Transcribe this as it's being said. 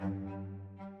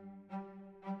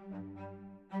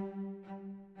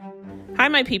Hi,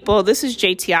 my people. This is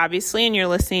JT, obviously, and you're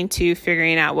listening to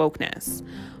Figuring Out Wokeness.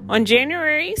 On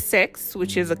January 6th,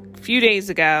 which is a few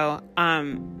days ago,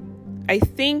 I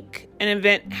think an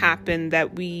event happened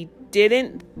that we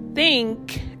didn't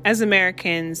think, as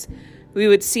Americans, we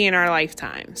would see in our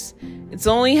lifetimes. It's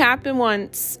only happened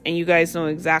once, and you guys know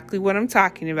exactly what I'm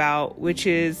talking about, which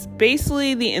is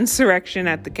basically the insurrection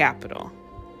at the Capitol.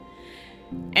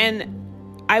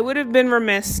 And I would have been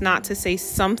remiss not to say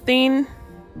something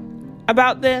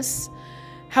about this.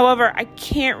 However, I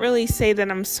can't really say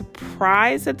that I'm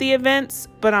surprised at the events,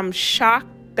 but I'm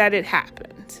shocked that it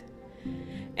happened.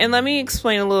 And let me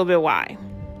explain a little bit why.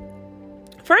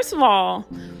 First of all,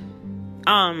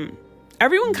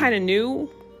 everyone kind of knew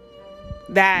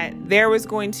that there was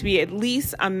going to be at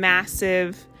least a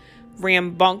massive,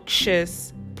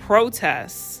 rambunctious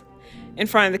protest in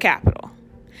front of the Capitol.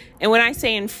 And when I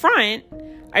say in front,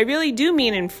 I really do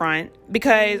mean in front,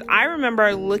 because I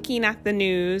remember looking at the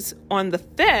news on the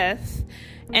 5th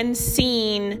and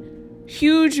seeing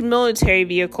huge military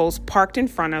vehicles parked in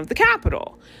front of the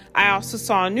Capitol. I also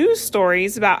saw news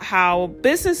stories about how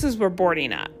businesses were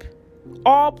boarding up,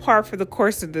 all par for the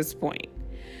course at this point.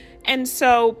 And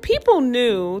so people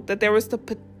knew that there was the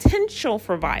potential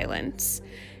for violence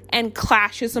and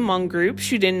clashes among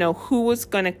groups. You didn't know who was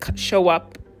going to show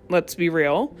up, let's be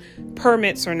real,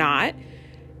 permits or not.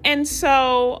 And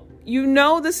so you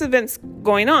know this event's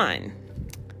going on.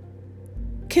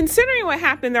 Considering what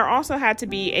happened, there also had to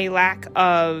be a lack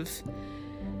of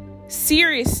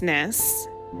seriousness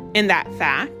in that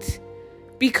fact,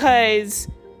 because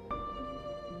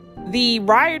the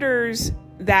rioters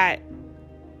that,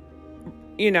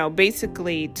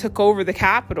 basically took over the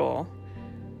Capitol,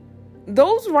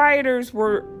 those rioters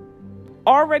were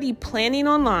already planning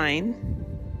online.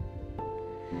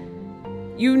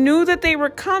 You knew that they were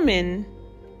coming,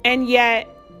 and yet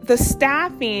the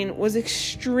staffing was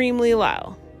extremely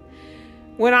low.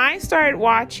 When I started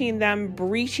watching them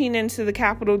breaching into the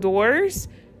Capitol doors,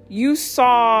 you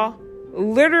saw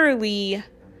literally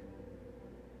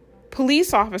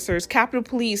police officers, Capitol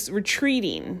Police,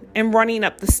 retreating and running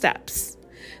up the steps.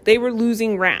 They were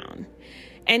losing ground.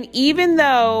 And even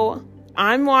though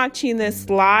I'm watching this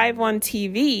live on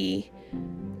TV,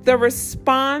 the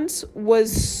response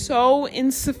was so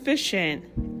insufficient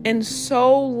and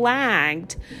so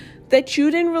lagged that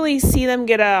you didn't really see them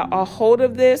get a hold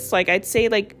of this. Like, I'd say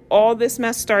all this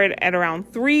mess started at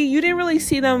around 3. You didn't really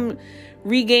see them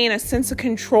regain a sense of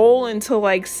control until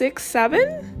 6,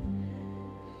 7.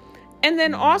 And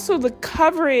then also the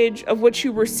coverage of what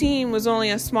you were seeing was only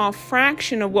a small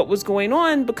fraction of what was going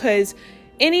on, because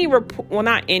many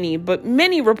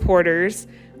reporters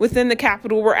within the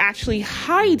Capitol were actually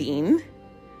hiding,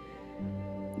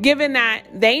 given that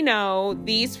they know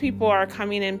these people are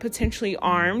coming in potentially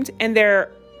armed and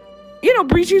they're,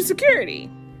 breaching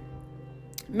security.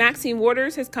 Maxine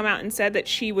Waters has come out and said that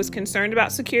she was concerned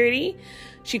about security.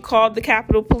 She called the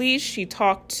Capitol Police. She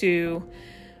talked to,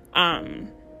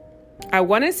 I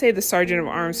want to say the Sergeant of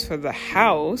Arms for the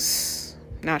House.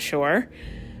 Not sure.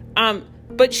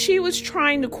 But she was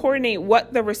trying to coordinate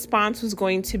what the response was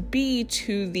going to be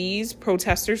to these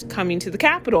protesters coming to the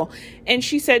Capitol. And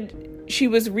she said she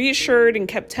was reassured and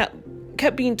kept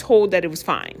being told that it was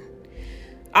fine.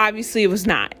 Obviously, it was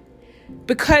not.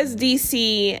 Because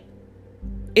D.C.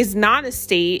 is not a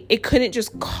state, it couldn't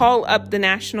just call up the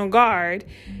National Guard.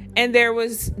 And there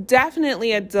was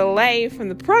definitely a delay from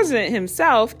the president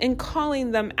himself in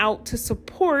calling them out to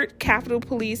support Capitol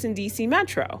Police in D.C.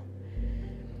 Metro.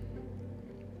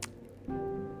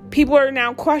 People are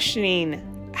now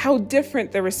questioning how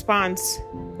different the response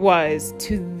was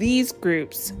to these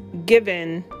groups,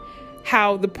 given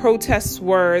how the protests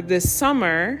were this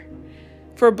summer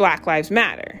for Black Lives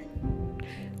Matter.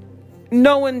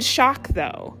 No one's shocked,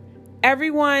 though.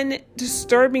 Everyone,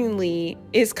 disturbingly,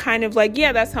 is kind of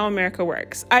yeah, that's how America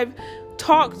works. I've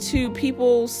talked to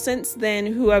people since then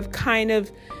who have kind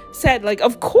of said,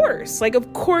 of course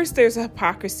there's a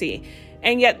hypocrisy.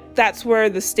 And yet that's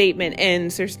where the statement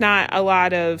ends. There's not a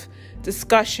lot of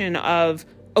discussion of,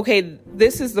 okay,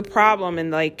 this is the problem,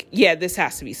 and yeah, this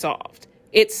has to be solved.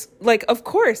 It's of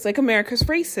course, America's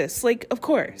racist. Of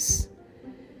course.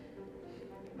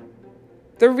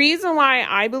 The reason why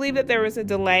I believe that there was a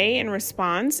delay in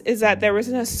response is that there was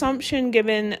an assumption,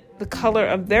 given the color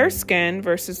of their skin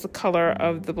versus the color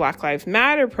of the Black Lives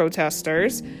Matter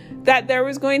protesters, that there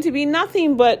was going to be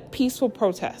nothing but peaceful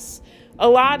protests. A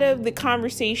lot of the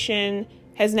conversation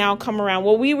has now come around,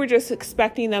 well, we were just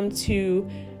expecting them to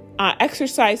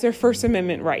exercise their First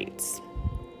Amendment rights.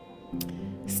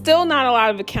 Still not a lot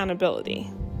of accountability,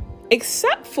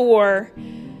 except for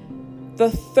The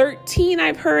 13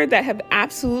 I've heard that have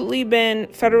absolutely been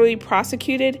federally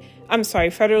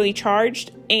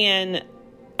charged. And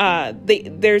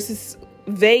there's this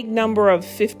vague number of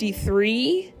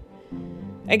 53,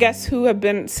 I guess, who have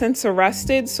been since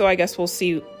arrested. So I guess we'll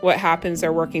see what happens.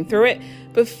 They're working through it.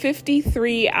 But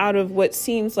 53 out of what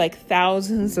seems like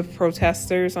thousands of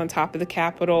protesters on top of the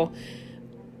Capitol,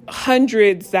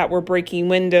 hundreds that were breaking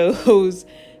windows,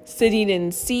 sitting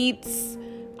in seats,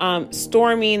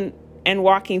 storming and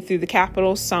walking through the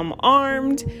Capitol, some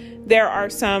armed. There are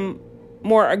some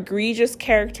more egregious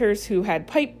characters who had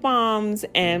pipe bombs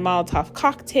and Molotov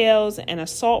cocktails and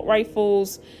assault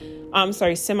rifles.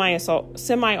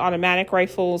 Semi-automatic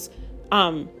rifles.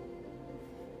 And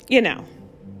yet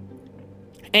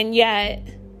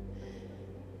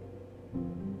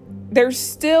there's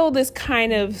still this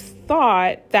kind of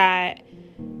thought that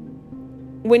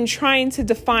when trying to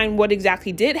define what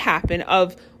exactly did happen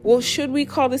of, well, should we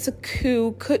call this a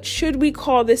coup? Should we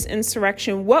call this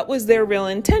insurrection? What was their real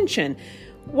intention?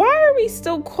 Why are we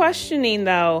still questioning,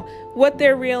 though, what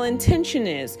their real intention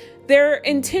is? Their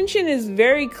intention is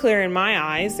very clear in my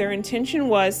eyes. Their intention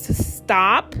was to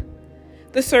stop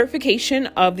the certification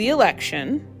of the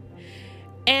election,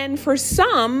 and for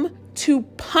some, to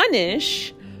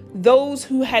punish those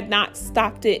who had not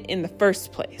stopped it in the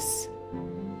first place.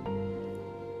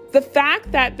 The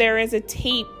fact that there is a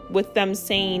tape with them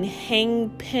saying, hang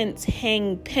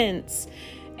Pence,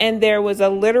 and there was a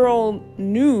literal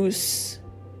noose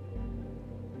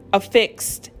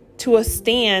affixed to a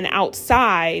stand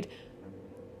outside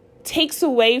takes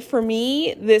away for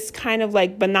me this kind of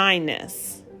like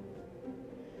benignness.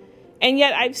 And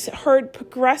yet I've heard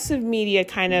progressive media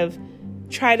kind of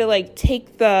try to like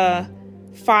take the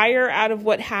fire out of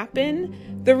what happened.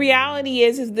 The reality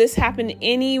is if this happened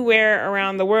anywhere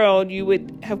around the world, you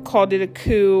would have called it a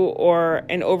coup or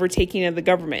an overtaking of the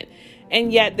government.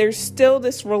 And yet there's still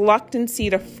this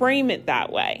reluctancy to frame it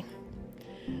that way.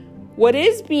 What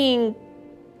is being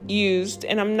used,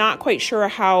 and I'm not quite sure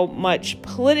how much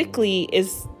politically,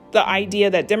 is the idea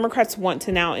that Democrats want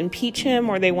to now impeach him,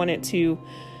 or they wanted to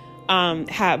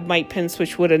have Mike Pence,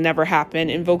 which would have never happened,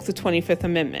 invoke the 25th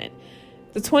Amendment.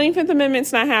 The 25th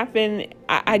Amendment's not happening.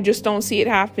 I just don't see it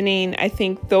happening. I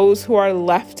think those who are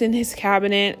left in his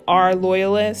cabinet are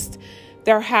loyalists.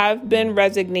 There have been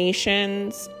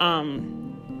resignations.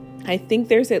 I think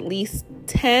there's at least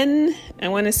 10, I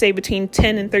want to say between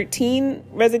 10 and 13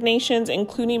 resignations,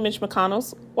 including Mitch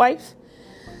McConnell's wife,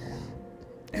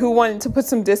 who wanted to put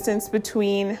some distance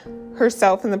between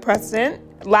herself and the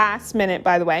president. Last minute,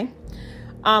 by the way.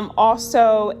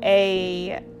 Also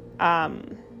a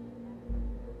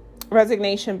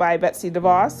resignation by Betsy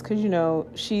DeVos,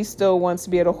 because, she still wants to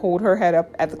be able to hold her head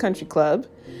up at the country club.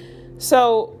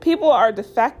 So people are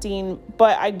defecting,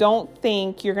 but I don't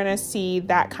think you're going to see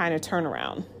that kind of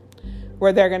turnaround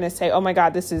where they're going to say, oh my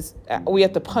God, we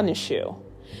have to punish you.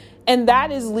 And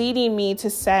that is leading me to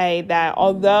say that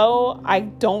although I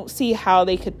don't see how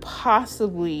they could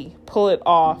possibly pull it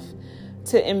off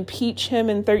to impeach him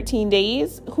in 13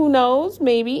 days, who knows,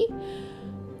 maybe.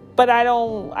 But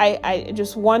I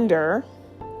just wonder.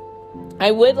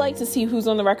 I would like to see who's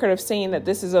on the record of saying that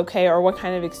this is okay or what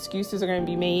kind of excuses are going to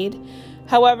be made.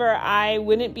 However, I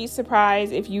wouldn't be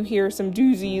surprised if you hear some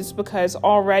doozies, because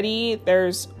already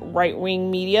there's right-wing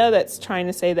media that's trying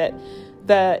to say that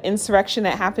the insurrection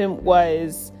that happened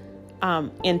was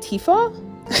Antifa,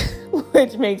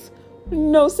 which makes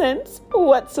no sense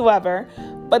whatsoever.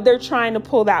 But they're trying to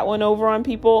pull that one over on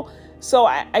people. So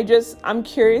I'm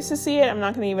curious to see it. I'm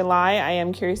not going to even lie. I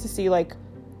am curious to see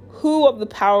who of the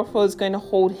powerful is going to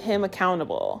hold him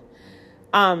accountable,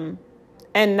 and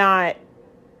not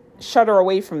shudder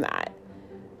away from that.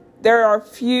 There are a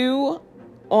few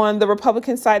on the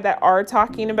Republican side that are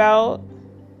talking about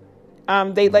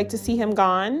they'd like to see him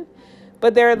gone,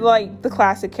 but they're like the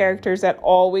classic characters that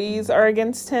always are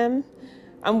against him.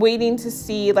 I'm waiting to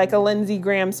see a Lindsey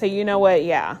Graham say, you know what,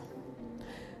 yeah.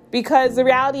 Because the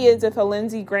reality is, if a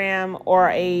Lindsey Graham or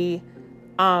a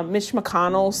Mitch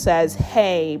McConnell says,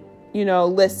 hey,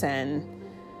 listen,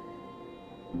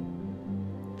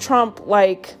 Trump,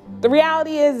 the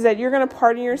reality is that you're going to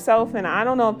pardon yourself, and I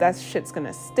don't know if that shit's going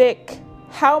to stick.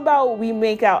 How about we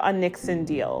make out a Nixon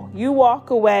deal? You walk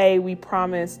away, we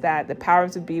promise that the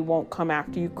powers that be won't come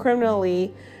after you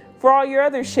criminally for all your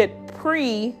other shit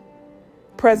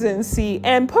pre-presidency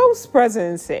and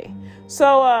post-presidency.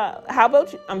 So how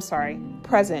about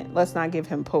present. Let's not give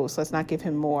him post. Let's not give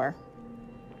him more.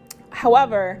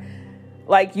 However,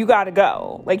 you got to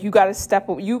go. You got to step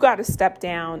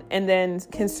down. And then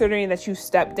considering that you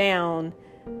step down,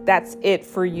 that's it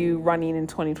for you running in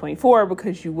 2024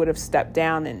 because you would have stepped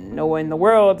down and no one in the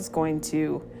world is going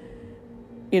to,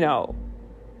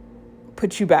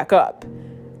 put you back up.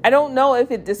 I don't know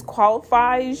if it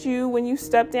disqualifies you when you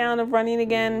step down of running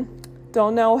again.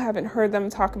 Don't know. Haven't heard them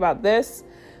talk about this.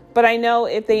 But I know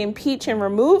if they impeach and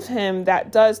remove him,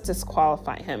 that does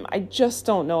disqualify him. I just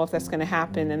don't know if that's going to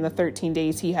happen in the 13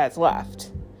 days he has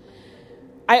left.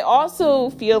 I also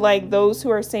feel like those who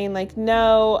are saying like,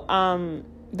 no,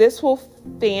 this will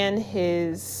fan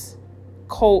his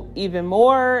cult even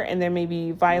more and there may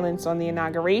be violence on the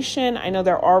inauguration. I know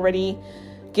they're already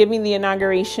giving the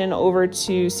inauguration over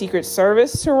to Secret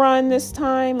Service to run this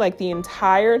time, like the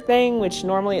entire thing, which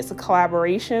normally it's a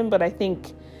collaboration, but I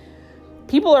think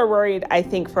people are worried,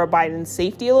 for Biden's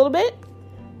safety a little bit.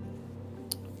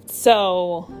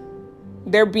 So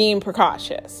they're being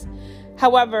precautious.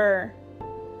 However,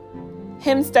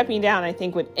 him stepping down, I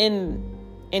think, would end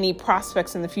any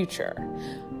prospects in the future.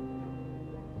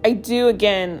 I do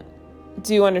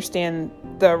understand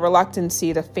the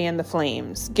reluctancy to fan the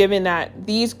flames, given that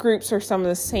these groups are some of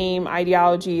the same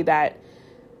ideology that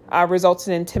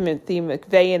resulted in Timothy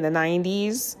McVeigh in the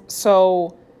 90s.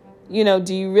 So,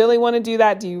 do you really want to do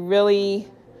that? Do you really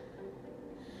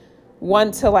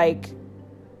want to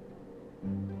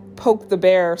poke the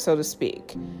bear, so to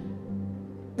speak?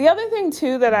 The other thing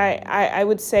too that I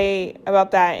would say about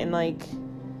that, and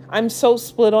I'm so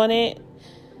split on it,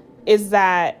 is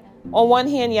that on one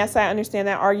hand, yes, I understand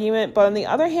that argument, but on the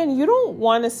other hand, you don't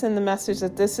want to send the message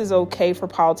that this is okay for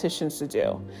politicians to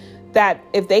do. That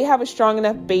if they have a strong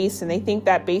enough base and they think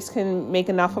that base can make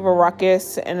enough of a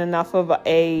ruckus and enough of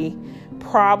a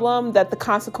problem, that the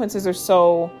consequences are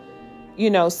so,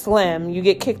 slim. You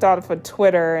get kicked out of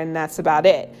Twitter and that's about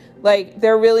it.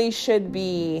 There really should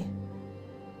be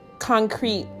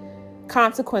concrete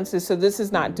consequences so this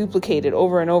is not duplicated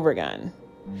over and over again.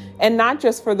 And not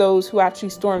just for those who actually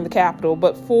stormed the Capitol,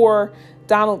 but for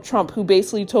Donald Trump, who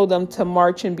basically told them to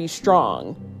march and be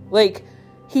strong.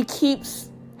 He keeps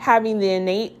having the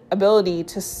innate ability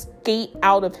to skate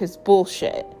out of his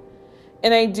bullshit.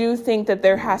 And I do think that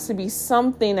there has to be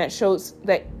something that shows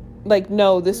that,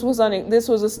 no, this was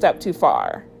a step too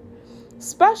far.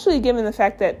 Especially given the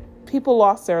fact that people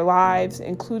lost their lives,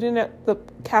 including the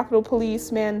Capitol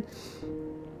Police, man.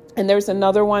 And there's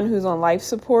another one who's on life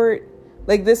support.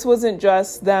 This wasn't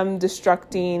just them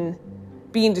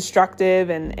being destructive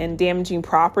and damaging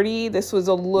property. This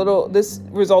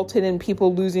resulted in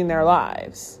people losing their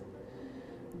lives.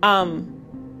 So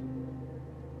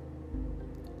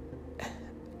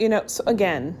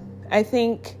again, I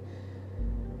think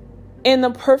in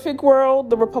the perfect world,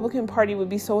 the Republican Party would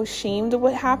be so ashamed of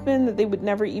what happened that they would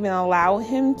never even allow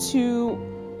him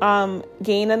to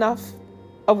gain enough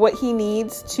of what he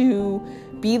needs to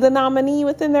be the nominee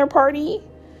within their party.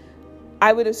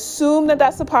 I would assume that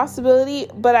that's a possibility,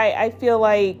 but I feel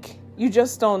like you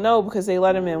just don't know because they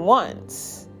let him in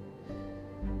once.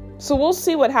 So we'll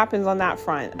see what happens on that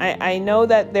front. I know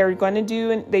that they're going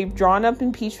to they've drawn up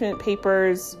impeachment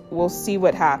papers. We'll see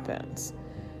what happens.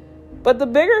 But the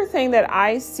bigger thing that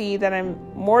I see that I'm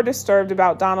more disturbed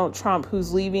about Donald Trump,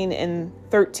 who's leaving in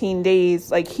 13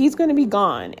 days, he's going to be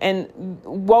gone. And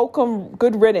welcome,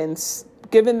 good riddance,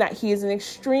 given that he is an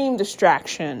extreme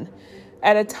distraction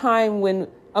at a time when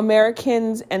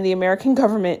Americans and the American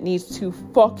government needs to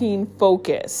fucking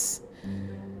focus.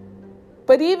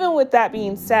 But even with that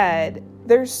being said,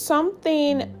 there's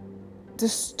something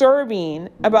disturbing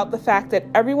about the fact that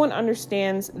everyone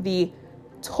understands the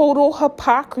total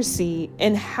hypocrisy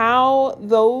in how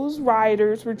those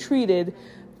rioters were treated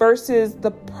versus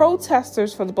the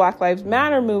protesters for the Black Lives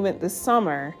Matter movement this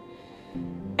summer.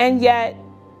 And yet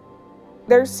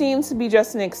there seems to be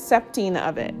just an accepting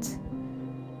of it.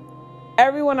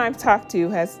 Everyone I've talked to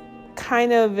has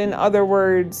kind of, in other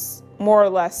words, more or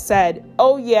less said,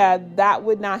 oh yeah, that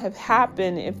would not have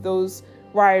happened if those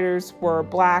rioters were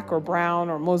black or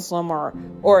brown or Muslim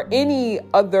or any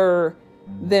other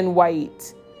than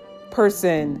white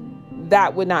person.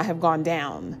 That would not have gone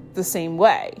down the same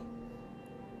way.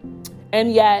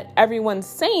 And yet everyone's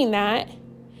saying that.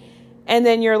 And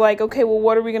then you're like, okay, well,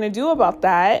 what are we going to do about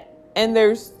that? And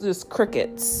there's just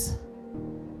crickets.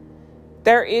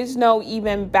 There is no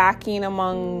even backing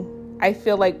among, I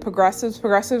feel like, progressives.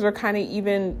 Progressives are kind of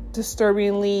even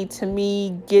disturbingly, to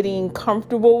me, getting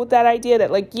comfortable with that idea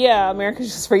that, yeah, America's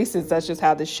just racist. That's just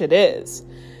how this shit is.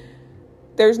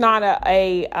 There's not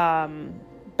a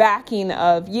backing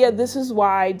of, yeah, this is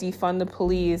why defund the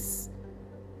police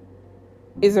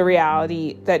is a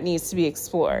reality that needs to be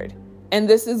explored. And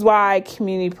this is why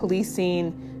community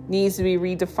policing needs to be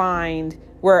redefined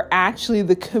where actually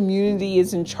the community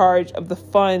is in charge of the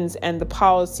funds and the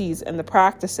policies and the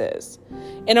practices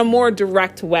in a more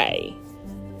direct way.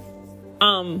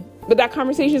 But that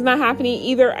conversation is not happening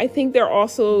either. I think there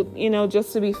also,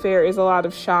 just to be fair, is a lot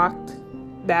of shock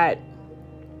that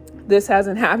this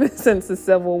hasn't happened since the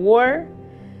Civil War.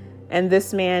 And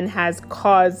this man has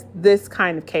caused this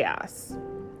kind of chaos.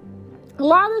 A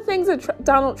lot of things that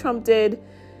Donald Trump did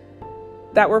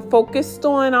that were focused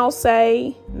on, I'll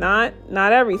say, not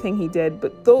everything he did,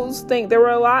 but those things,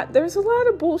 there's a lot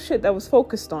of bullshit that was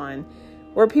focused on,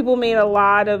 where people made a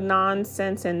lot of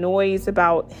nonsense and noise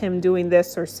about him doing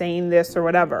this or saying this or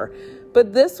whatever.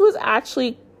 But this was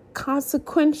actually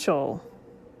consequential.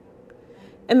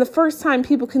 And the first time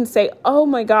people can say, oh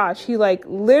my gosh, he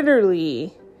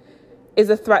literally is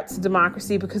a threat to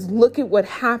democracy, because look at what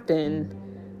happened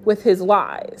with his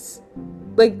lies.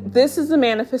 This is the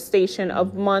manifestation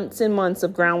of months and months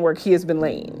of groundwork he has been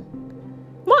laying.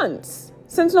 Months.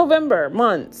 Since November.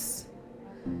 Months.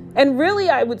 And really,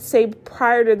 I would say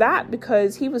prior to that,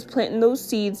 because he was planting those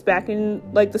seeds back in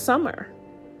the summer.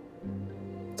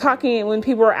 Talking when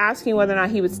people were asking whether or not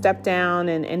he would step down,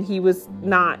 and he was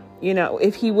not,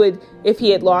 if he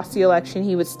had lost the election,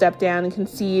 he would step down and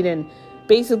concede and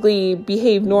basically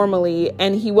behave normally,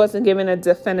 and he wasn't given a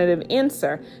definitive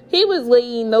answer. He was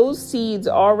laying those seeds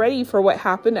already for what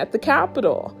happened at the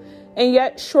Capitol. And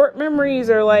yet short memories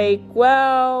are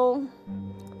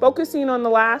focusing on the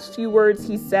last few words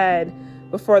he said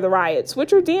before the riots,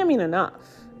 which are damning enough.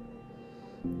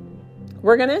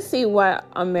 We're going to see what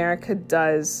America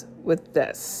does with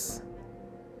this.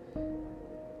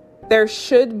 There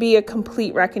should be a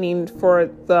complete reckoning for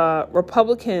the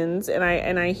Republicans, and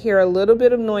I hear a little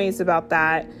bit of noise about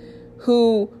that,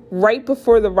 who right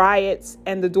before the riots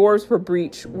and the doors were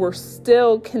breached were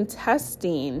still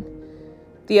contesting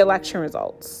the election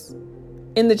results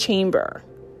in the chamber,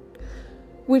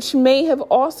 which may have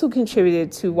also contributed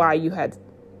to why you had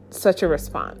such a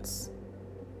response.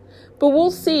 But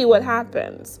we'll see what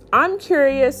happens. I'm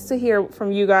curious to hear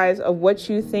from you guys of what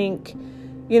you think.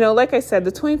 Like I said,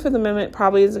 the 25th Amendment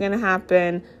probably isn't going to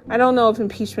happen. I don't know if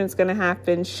impeachment's going to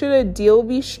happen. Should a deal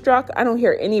be struck? I don't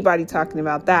hear anybody talking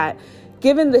about that.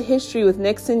 Given the history with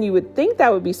Nixon, you would think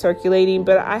that would be circulating,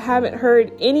 but I haven't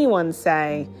heard anyone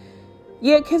say,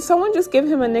 yeah, can someone just give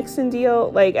him a Nixon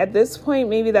deal? At this point,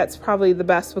 maybe that's probably the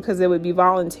best, because it would be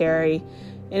voluntary,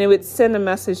 and it would send a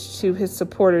message to his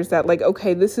supporters that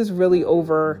okay, this is really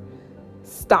over.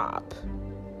 Stop.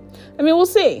 We'll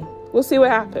see. We'll see what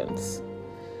happens.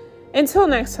 Until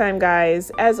next time,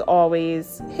 guys, as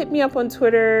always, hit me up on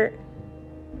Twitter.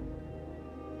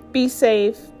 Be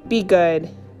safe, be good,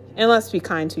 and let's be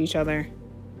kind to each other.